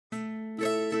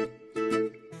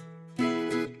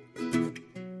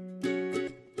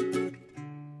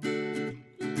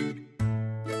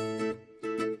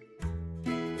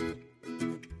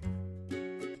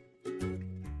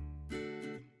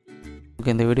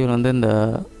Okay, இந்த வீடியோவில் வந்து இந்த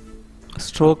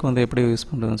ஸ்ட்ரோக் வந்து எப்படி யூஸ்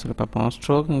பண்ணுறதுன்னு சொல்லி பார்ப்போம்.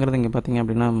 ஸ்ட்ரோக்குங்கிறது இங்கே பார்த்தீங்க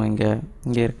அப்படின்னா நம்ம இங்கே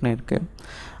ஏற்கனவே இருக்குது.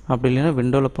 அப்படி இல்லைன்னா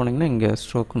விண்டோவில் போனீங்கன்னா இங்கே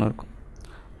ஸ்ட்ரோக்குன்னு இருக்கும்.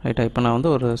 ரைட்டா, இப்போ நான் வந்து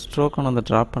ஒரு ஸ்ட்ரோக் ஒன்று வந்து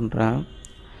ட்ரா பண்ணுறேன்.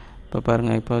 இப்போ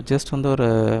பாருங்கள், இப்போ ஜஸ்ட் வந்து ஒரு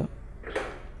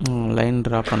லைன்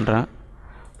ட்ரா பண்ணுறேன்.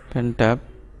 Pen tape.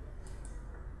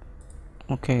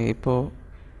 ஓகே, இப்போது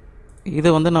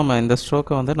இது வந்து நம்ம இந்த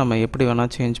ஸ்ட்ரோக்கை வந்து நம்ம எப்படி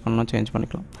வேணால் சேஞ்ச்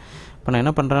பண்ணிக்கலாம். இப்போ நான்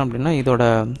என்ன பண்ணுறேன் அப்படின்னா இதோட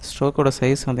ஸ்ட்ரோக்கோட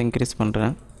சைஸ் வந்து இன்க்ரீஸ்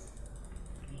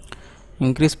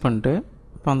பண்ணிட்டு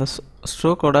இப்போ அந்த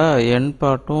ஸ்ட்ரோக்கோட எண்ட்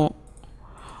பார்ட்டும்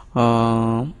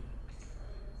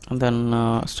தென்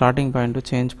ஸ்டார்டிங் பாயிண்ட்டும்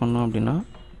சேஞ்ச் பண்ணோம் அப்படின்னா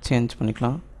சேஞ்ச்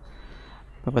பண்ணிக்கலாம்.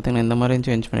 இப்போ பார்த்திங்கன்னா இந்த மாதிரியும்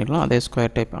சேஞ்ச் பண்ணிக்கலாம். அதே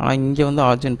ஸ்கொயர் டைப். ஆனால் இங்கே வந்து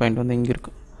ஆரிஜின் பாயிண்ட் வந்து இங்கே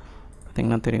இருக்குது.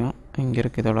 பார்த்திங்கன்னா தெரியும், இங்கே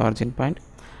இருக்குது இதோட ஆரிஜின் பாயிண்ட்.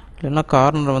 இல்லைன்னா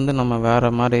கார்னர் வந்து நம்ம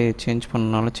வேறு மாதிரி சேஞ்ச்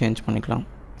பண்ணனாலும் சேஞ்ச் பண்ணிக்கலாம்.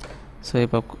 ஸோ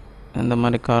இப்போ இந்த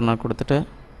மாதிரி கார்னர் கொடுத்துட்டு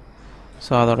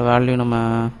ஸோ அதோட வேல்யூ நம்ம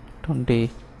 20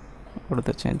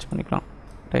 கொடுத்து சேஞ்ச் பண்ணிக்கலாம்.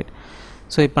 ரைட்.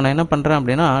 ஸோ இப்போ நான் என்ன பண்ணுறேன்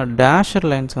அப்படின்னா டேஷர்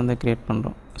லைன்ஸ் வந்து க்ரியேட்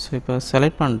பண்ணுறோம். ஸோ இப்போ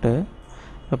செலக்ட் பண்ணிட்டு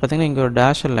இப்போ பார்த்திங்கன்னா இங்கே ஒரு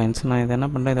டேஷர் லைன்ஸ் நான் இதை என்ன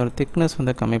பண்ணுறேன், இதோட திக்னஸ்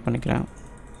வந்து கம்மி பண்ணிக்கிறேன்.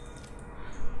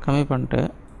 கம்மி பண்ணிட்டு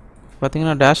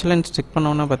பார்த்திங்கன்னா டேஷ் லைன்ஸ் ஸ்டிக்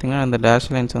பண்ணோன்னா பார்த்திங்கன்னா இந்த டேஷ்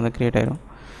லைன்ஸ் வந்து க்ரியேட் ஆகிடும்.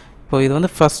 இப்போது இது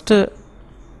வந்து ஃபஸ்ட்டு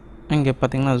இங்கே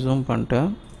பார்த்திங்கன்னா ஜூம் பண்ணிட்டு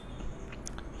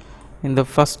இந்த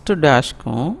ஃபஸ்ட்டு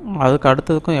டேஷ்க்கும் அதுக்கு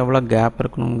அடுத்ததுக்கும் எவ்வளோ கேப்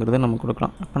இருக்கணுங்கிறது நம்ம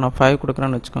கொடுக்கலாம். இப்போ நான் 5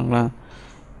 கொடுக்குறேன்னு வச்சுக்கோங்களேன்.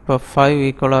 இப்போ 5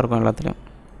 ஈக்குவலாக இருக்கும் எல்லாத்துலேயும்.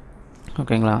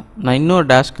 ஓகேங்களா, நான் இன்னொரு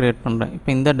டேஷ் க்ரியேட் பண்ணுறேன். இப்போ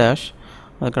இந்த டேஷ்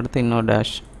அதுக்கடுத்து இன்னொரு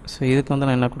டேஷ். ஸோ இதுக்கு வந்து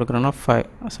நான் என்ன கொடுக்குறேன்னா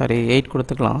 8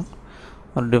 கொடுத்துக்கலாம்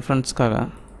ஒரு டிஃப்ரென்ஸ்க்காக.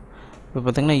 இப்போ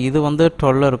பார்த்திங்கன்னா இது வந்து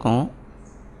 12 இருக்கும்.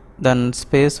 தென்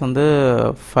ஸ்பேஸ் வந்து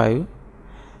 5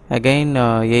 அகெயின்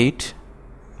 8.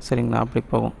 சரிங்களா, அப்படி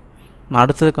போகும். நான்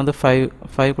அடுத்ததுக்கு வந்து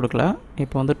 5 கொடுக்கல.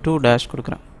 இப்போ வந்து 2 டேஷ்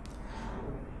கொடுக்குறேன்.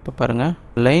 இப்போ பாருங்கள்,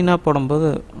 லைனாக போடும்போது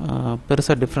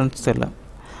பெருசாக டிஃப்ரென்ஸ் தெரியல.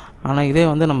 ஆனால் இதே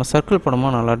வந்து நம்ம சர்க்கிள்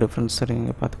போடும்போது நல்லா டிஃப்ரென்ஸ்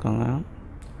தெரியுங்க, பார்த்துக்கோங்க.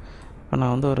 இப்போ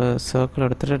நான் வந்து ஒரு சர்க்கிள்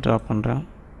எடுத்துகிட்டு ட்ரா பண்ணுறேன்.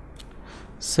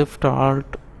 ஷிஃப்ட்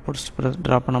ஆல்ட் பிடிச்சி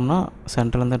ட்ரா பண்ணோம்னா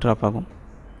சென்டர்லேருந்து ட்ராப் ஆகும்.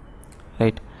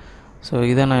 ரைட். ஸோ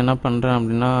இதை நான் என்ன பண்ணுறேன்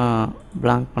அப்படின்னா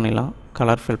பிளாங்க் பண்ணிடலாம்,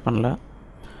 கலர் ஃபில் பண்ணல.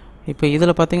 இப்போ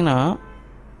இதில் பார்த்திங்கன்னா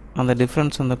அந்த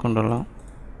டிஃப்ரென்ஸ் வந்து கொண்டு வரலாம்.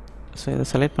 ஸோ இதை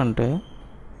செலக்ட் பண்ணிட்டு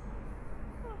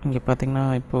இங்கே பார்த்திங்கன்னா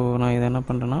இப்போது நான் இதை என்ன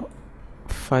பண்ணுறேன்னா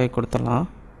 5 கொடுத்துடலாம்.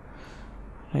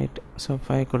 ரைட். ஸோ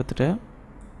 5 கொடுத்துட்டு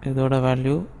இதோட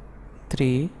வேல்யூ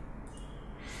 3.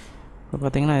 இப்போ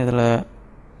பார்த்திங்கன்னா இதில்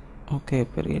ஓகே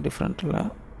பெரிய டிஃப்ரெண்ட் இல்லை.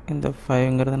 இந்த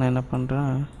 5ங்கிறது நான் என்ன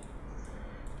பண்ணுறேன்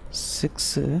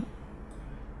 6,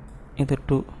 இது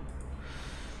 2,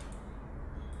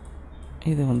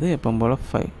 இது வந்து எப்போ போல்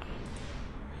 5.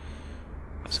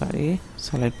 சாரி,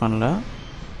 செலக்ட் பண்ணல.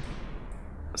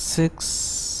 6,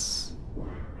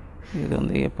 இது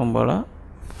வந்து எப்போ போல்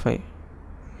 5,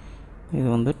 இது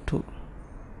வந்து 2.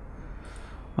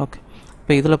 ஓகே,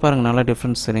 இப்போ இதில் பாருங்கள் நல்லா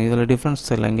டிஃப்ரென்ஸ் தெரியும். இதில் டிஃப்ரென்ஸ்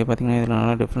தெரியல, இங்கே பார்த்தீங்கன்னா இதில்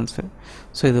நல்லா டிஃப்ரென்ஸ் தெரியும்.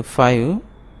 ஸோ இது 5,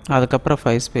 அதுக்கப்புறம்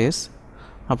 5 ஸ்பேஸ்,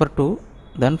 அப்புறம் 2,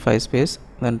 தென் 5 ஸ்பேஸ்,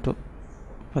 தென் 2.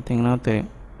 பார்த்தீங்கன்னா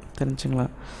தெரிஞ்சுங்களா?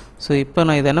 ஸோ இப்போ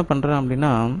நான் இதை என்ன பண்ணுறேன்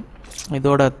அப்படின்னா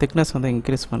இதோட திக்னஸ் வந்து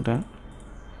இன்க்ரீஸ் பண்ணுறேன்.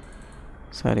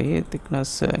 சாரி,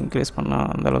 திக்னஸ் இன்க்ரீஸ் பண்ணால்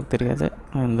அந்தளவுக்கு தெரியாது.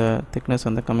 இந்த திக்னஸ்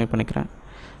வந்து கம்மி பண்ணிக்கிறேன்.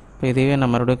 இப்போ இதுவே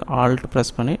நான் மறுபடியும் ஆல்ட்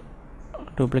ப்ரெஸ் பண்ணி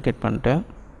டூப்ளிகேட் பண்ணிட்டு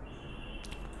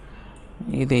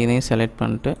இதையும் செலக்ட்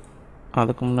பண்ணிட்டு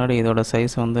அதுக்கு முன்னாடி இதோட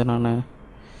சைஸ் வந்து நான்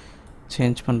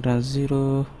சேஞ்ச் பண்ணுறேன். 0,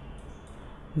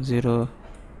 0.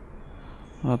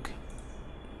 ஓகே.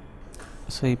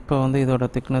 ஸோ இப்போ வந்து இதோட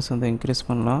திக்னஸ் வந்து இன்க்ரீஸ்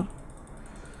பண்ணலாம்.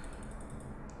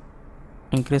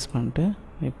 இன்க்ரீஸ் பண்ணிட்டு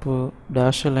இப்போது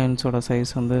டேஷ் லைன்ஸோட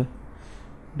சைஸ் வந்து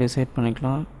டிசைட்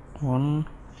பண்ணிக்கலாம். 1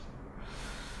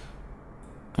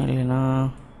 இல்லைன்னா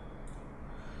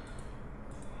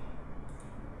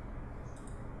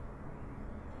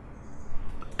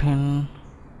 10.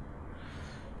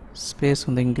 ஸ்பேஸ்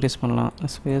வந்து இன்க்ரீஸ் பண்ணலாம்.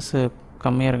 ஸ்பேஸு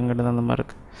கம்மியாக இருக்குங்கிறது அந்த மாதிரி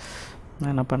இருக்குது.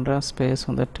 நான் என்ன பண்ணுறேன், ஸ்பேஸ்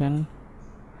வந்து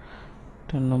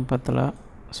 10 பத்தல.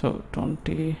 ஸோ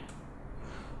 25.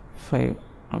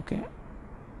 ஓகே,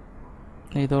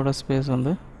 இதோட ஸ்பேஸ்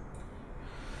வந்து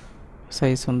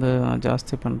சைஸ் வந்து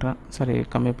ஜாஸ்தி பண்ணுறேன். சரி,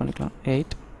 கம்மி பண்ணிக்கலாம்.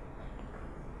 8.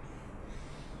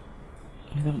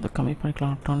 இதை வந்து கம்மி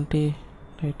பண்ணிக்கலாம் 20.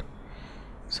 ரைட்.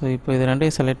 ஸோ இப்போ இது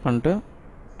ரெண்டையும் செலக்ட் பண்ணிட்டு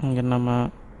இங்கே நம்ம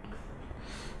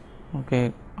ஓகே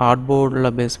ஆர்ட்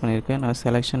போர்டில் பேஸ் பண்ணியிருக்கேன். நான்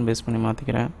செலெக்ஷன் பேஸ் பண்ணி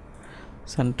மாற்றிக்கிறேன்.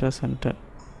 சென்டர்.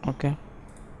 ஓகே.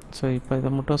 ஸோ இப்போ இதை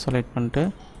மட்டும் செலக்ட் பண்ணிட்டு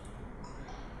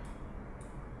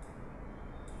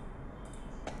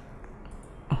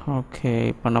ஓகே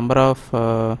இப்போ நம்பர் ஆஃப்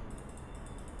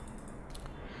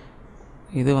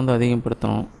இது வந்து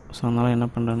அதிகப்படுத்தணும். ஸோ அதனால் என்ன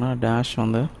பண்ணுறேன்னா டேஷ்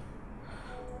வந்து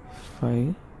 5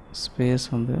 ஸ்பேஸ்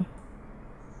வந்து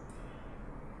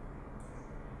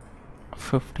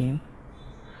 15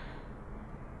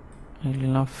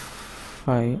 இல்லைன்னா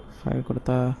 5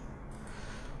 கொடுத்தா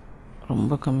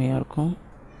ரொம்ப கம்மியாக இருக்கும்.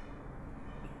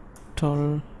 12.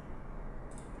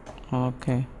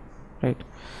 Okay right.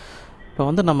 இப்போ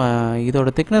வந்து நம்ம இதோட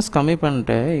திக்னஸ் கம்மி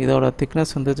பண்ணிட்டு இதோட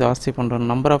திக்னஸ் வந்து ஜாஸ்தி பண்ணுறோம்.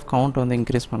 நம்பர் ஆஃப் கவுண்ட் வந்து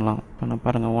இன்க்ரீஸ் பண்ணலாம். இப்போ நான்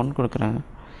பாருங்கள் 1 கொடுக்குறேன்.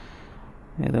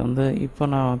 இது வந்து இப்போ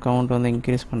நான் கவுண்ட் வந்து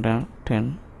இன்க்ரீஸ் பண்ணுறேன் 10.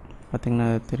 பார்த்திங்கன்னா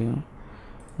அது தெரியும்.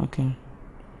 ஓகே,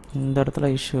 இந்த இடத்துல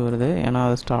இஷ்யூ வருது ஏன்னா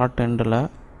அது ஸ்டார்ட் எண்டில்.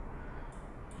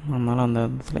 அதனால் அந்த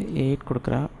இடத்துல 8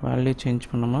 கொடுக்குறேன். வேல்யூ சேஞ்ச்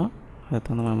பண்ணோம்னா அது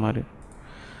தகுந்த மாதிரி.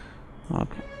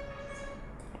 ஓகே,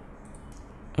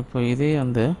 இப்போ இதே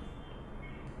வந்து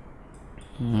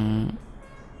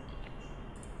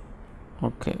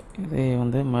ஓகே இதே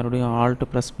வந்து மறுபடியும் ஆல்ட்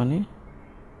ப்ரெஸ் பண்ணி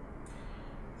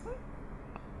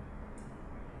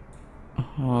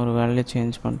ஒரு வேல்யூ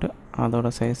சேஞ்ச் பண்ணிட்டு அதோட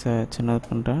சைஸை சின்னது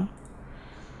பண்ணுறேன்.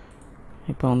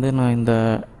 இப்போ வந்து நான் இந்த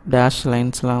டேஷ்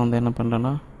லைன்ஸ்லாம் வந்து என்ன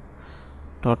பண்ணுறேன்னா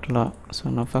டோட்டலாக, ஸோ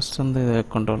நான் ஃபஸ்ட் வந்து இதை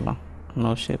கொண்டு வரலாம்.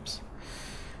 No shapes,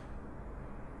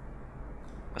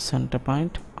 centre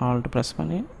point, alt press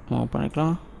பண்ணி மூவ்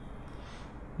பண்ணிக்கலாம்.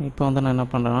 இப்போ வந்து நான் என்ன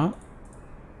பண்ணுறேன்னா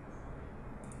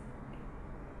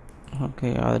ஓகே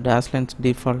அது டேஷ் லைன்ஸ்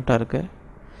டிஃபால்ட்டாக இருக்குது.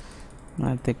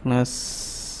 நான் திக்னஸ்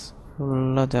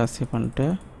ஃபுல்லாக ஜாஸ்தி பண்ணிட்டு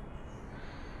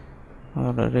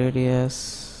அதோட ரேடியஸ்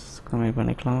கம்மி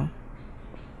பண்ணிக்கலாம்.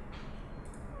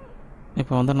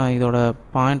 இப்போ வந்து நான் இதோட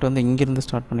பாயிண்ட் வந்து இங்கேருந்து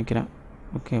ஸ்டார்ட் பண்ணிக்கிறேன்.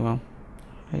 ஓகேவா,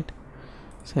 ரைட்.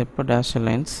 ஸோ இப்போ டேஷ்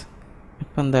லைன்ஸ்,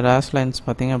 இப்போ இந்த டேஷ் லைன்ஸ்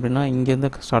பார்த்திங்க அப்படின்னா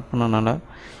இங்கேருந்து ஸ்டார்ட் பண்ணனால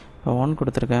இப்போ 1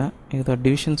 கொடுத்துருக்கேன். இதோட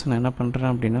டிவிஷன்ஸ் நான் என்ன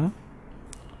பண்ணுறேன் அப்படின்னா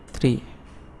 3.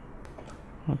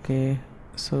 ஓகே,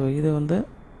 ஸோ இது வந்து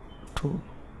 2.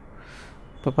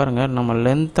 இப்போ பாருங்கள் நம்ம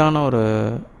லென்த்தான ஒரு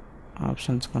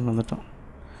ஆப்ஷன்ஸ் கொண்டு வந்துட்டோம்.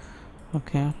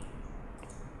 ஓகே,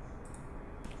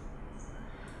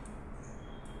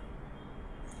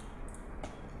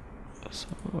 ஸோ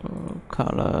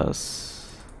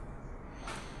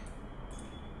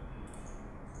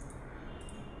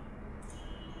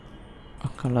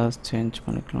கலர்ஸ் சேஞ்ச்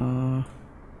பண்ணிக்கலாம்.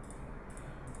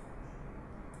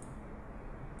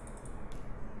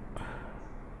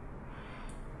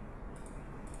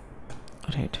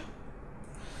 Right,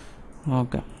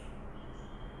 okay.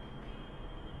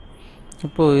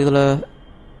 இப்போது இதில்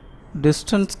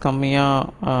டிஸ்டன்ஸ்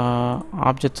கம்மியாக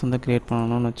ஆப்ஜெக்ட்ஸ் வந்து க்ரியேட்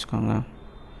பண்ணணும்னு வச்சுக்கோங்க.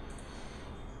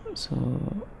 ஸோ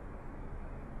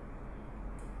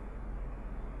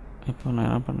இப்போ நான்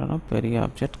என்ன பண்ணுறேன்னா பெரிய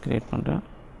ஆப்ஜெக்ட் க்ரியேட் பண்ணுறேன்.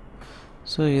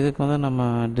 ஸோ இதுக்கு வந்து நம்ம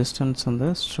டிஸ்டன்ஸ் வந்து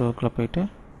ஸ்ட்ரோக்கில் போயிட்டு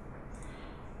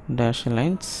டேஷ்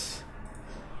லைன்ஸ்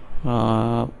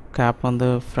கேப் வந்து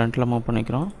ஃப்ரண்ட்டில் மூவ்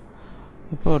பண்ணிக்கிறோம்.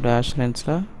 இப்போது டேஷ்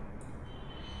லைன்ஸில்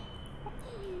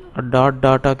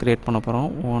டாட்டாக க்ரியேட் பண்ண போகிறோம்.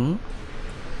 1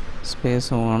 ஸ்பேஸ்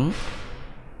 1.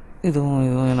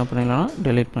 இதுவும் என்ன பண்ணிடலாம்னா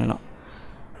டெலீட் பண்ணிடலாம்.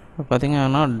 இப்போ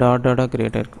பார்த்திங்கன்னா டாட்டாக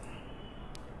க்ரியேட் ஆகிருக்கு.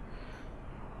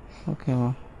 ஓகேவா,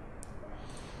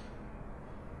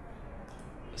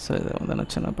 ஸோ இதை வந்து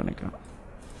நான் சின்ன பண்ணிக்கலாம்.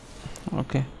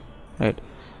 Okay right.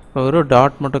 இப்போ ஒரு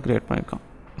டாட் மட்டும் க்ரியேட் பண்ணிக்கலாம்.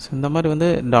 ஸோ இந்த மாதிரி வந்து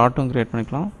டாட்டும் க்ரியேட்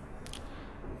பண்ணிக்கலாம்.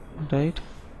 Right,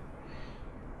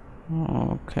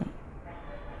 okay.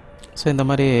 ஸோ இந்த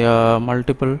மாதிரி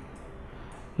மல்டிபிள்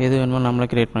எது வேணுமோ நம்மளே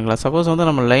க்ரியேட் பண்ணிக்கலாம். சப்போஸ் வந்து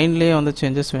நம்ம லைன்லேயே வந்து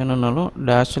சேஞ்சஸ் வேணும்னாலும்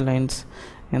டேஷ் லைன்ஸ்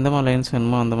எந்த மாதிரி லைன்ஸ்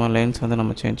வேணுமோ அந்த மாதிரி லைன்ஸ் வந்து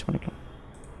நம்ம சேஞ்ச் பண்ணிக்கலாம்.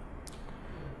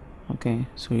 ஓகே,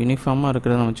 ஸோ யூனிஃபார்மாக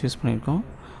இருக்கிறத நம்ம சூஸ் பண்ணியிருக்கோம்.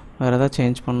 வேறு எதாவது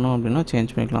சேஞ்ச் பண்ணணும் அப்படின்னா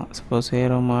சேஞ்ச் பண்ணிக்கலாம். சப்போஸ்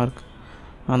ஏரோ மார்க்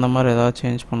அந்த மாதிரி எதாவது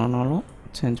சேஞ்ச் பண்ணணுன்னாலும்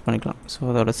சேஞ்ச் பண்ணிக்கலாம். ஸோ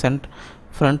அதோட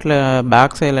ஃப்ரண்ட்டில்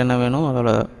பேக் சைடில் என்ன வேணும், அதோட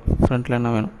ஃப்ரண்ட்டில்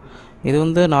என்ன வேணும். இது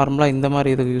வந்து நார்மலாக இந்த மாதிரி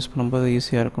இதுக்கு யூஸ் பண்ணும்போது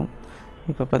ஈஸியாக இருக்கும்.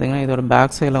 இப்போ பார்த்திங்கன்னா இதோட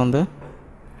பேக் சைடில் வந்து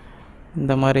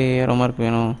இந்த மாதிரி ஏரோ மார்க்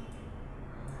வேணும்,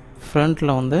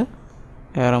 ஃப்ரண்ட்டில் வந்து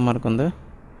ஏரோ மார்க் வந்து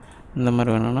இந்த மாதிரி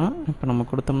வேணும்னா இப்போ நம்ம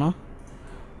கொடுத்தோம்னா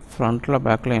ஃப்ரண்ட்டில்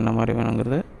பேக்கில் என்ன மாதிரி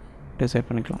வேணுங்கிறது டிசைட்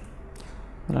பண்ணிக்கலாம்.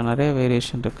 இதில் நிறைய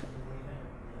வேரியேஷன் இருக்குது.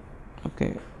 ஓகே,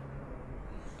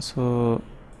 ஸோ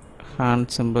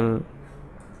ஹேண்ட் சிம்பிள்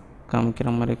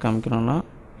காமிக்கிற மாதிரி காமிக்கணும்னா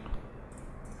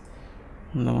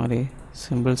இந்த மாதிரி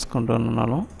சிம்பிள்ஸ் கொண்டு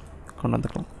வரணுன்னாலும் கொண்டு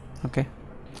வந்துக்கலாம். ஓகே,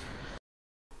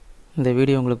 இந்த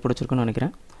வீடியோ உங்களுக்கு பிடிச்சிருக்குன்னு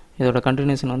நினைக்கிறேன். இதோட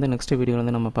கண்டினியூஷன் வந்து நெக்ஸ்ட் வீடியோவில்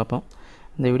வந்து நம்ம பார்ப்போம்.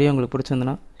 இந்த வீடியோ உங்களுக்கு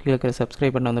பிடிச்சிருந்துன்னா கீழே இருக்கிற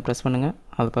சப்ஸ்கிரைப் பட்டனை வந்து ப்ரெஸ் பண்ணுங்கள்.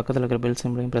 அது பக்கத்தில் இருக்கிற பெல்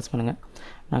சிம்பிளையும் ப்ரெஸ் பண்ணுங்கள்.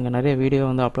 நாங்கள் நிறைய வீடியோ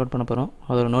வந்து அப்லோட் பண்ண போகிறோம்.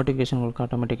 அதோட நோட்டிஃபிகேஷன் உங்களுக்கு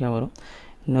ஆட்டோமேட்டிக்காக வரும்.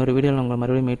 இன்னொரு வீடியோவில் உங்களை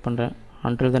மறுபடியும் மீட் பண்ணுறேன்.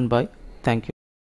 Until then, bye. Thank you.